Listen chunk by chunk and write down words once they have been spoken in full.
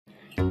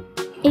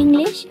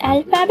English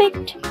alphabet.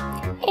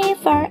 A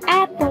for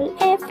apple,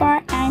 A for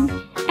ant,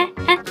 ant,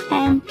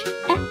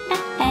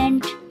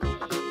 ant.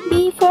 B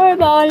for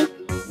ball,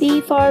 B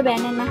for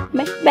banana,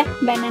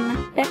 banana,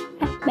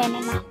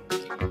 banana.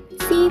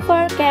 C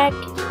for cat,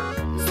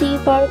 C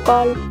for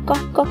call,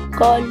 call,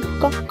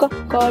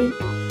 call.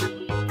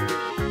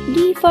 D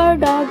for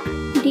dog,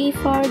 D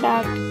for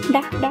duck,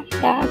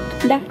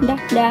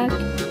 duck.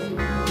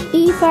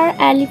 E for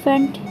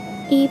elephant,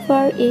 E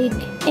for egg,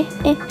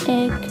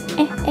 egg.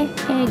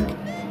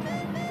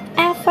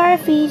 F for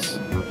fish,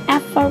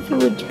 F for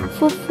food,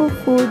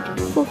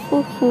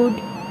 food.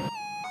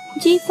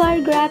 G for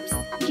grapes,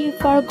 G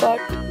for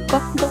goat,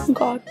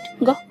 goat.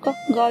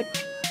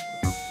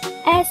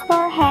 S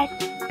for hat,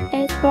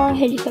 S for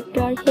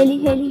helicopter,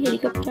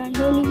 helicopter.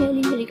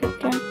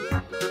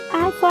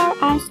 I for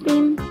ice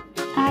cream,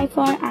 I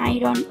for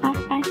iron,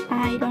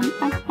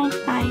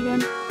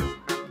 iron.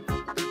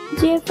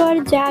 J for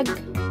jug,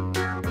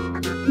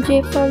 J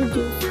for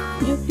juice.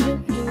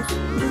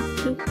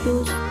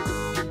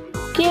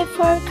 K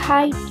for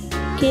kite,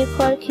 K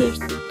for kids.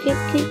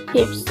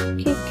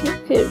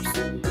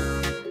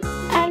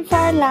 L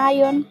for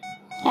lion,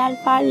 L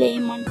for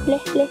lemon,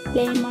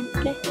 lemon.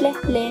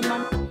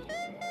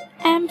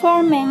 M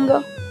for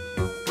mango,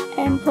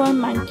 M for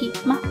monkey,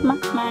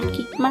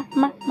 monkey.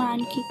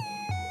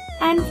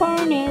 N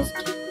for nest,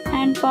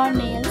 N for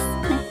nails,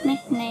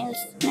 nails.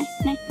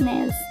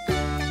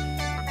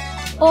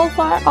 O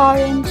for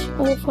orange,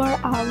 O for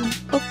owl,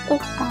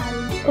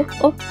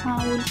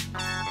 owl.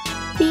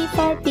 P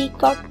for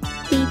peacock,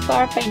 P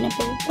for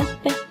pineapple,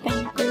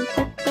 pineapple.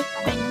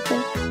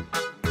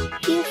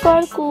 Q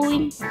for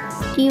queen,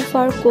 Q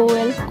for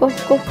coal,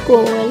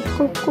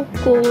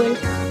 coal.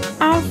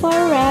 R for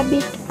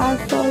rabbit, R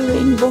for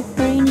rainbow,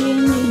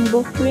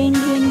 rainbow.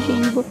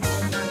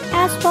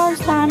 S for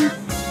sun,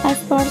 S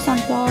for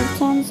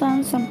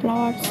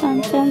sunflower,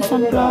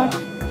 sunflower.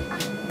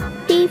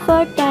 T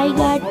for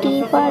tiger, T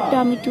for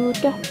tomato,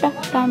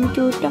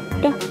 tomato.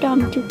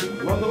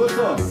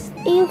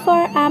 U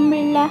for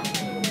umbrella,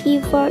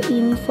 U for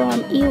uniform,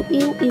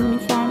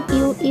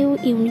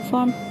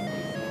 uniform.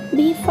 B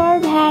for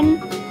van,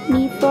 B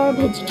for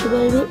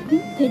vegetable.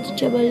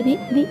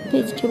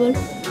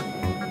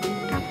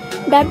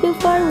 W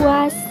for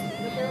was,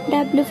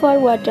 W for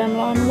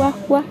watermelon,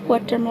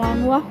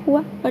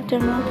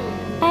 watermelon.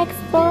 X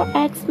for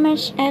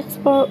Xmas, X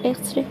for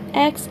X-ray,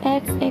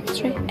 X-ray.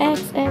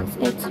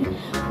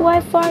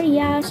 Y for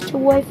yacht,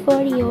 Y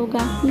for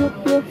yoga,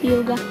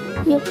 yoga.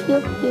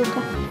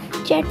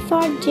 Z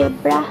for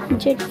zebra,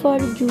 Z for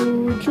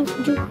zoo.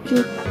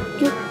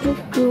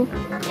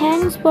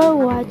 Thanks for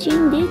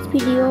watching this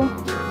video.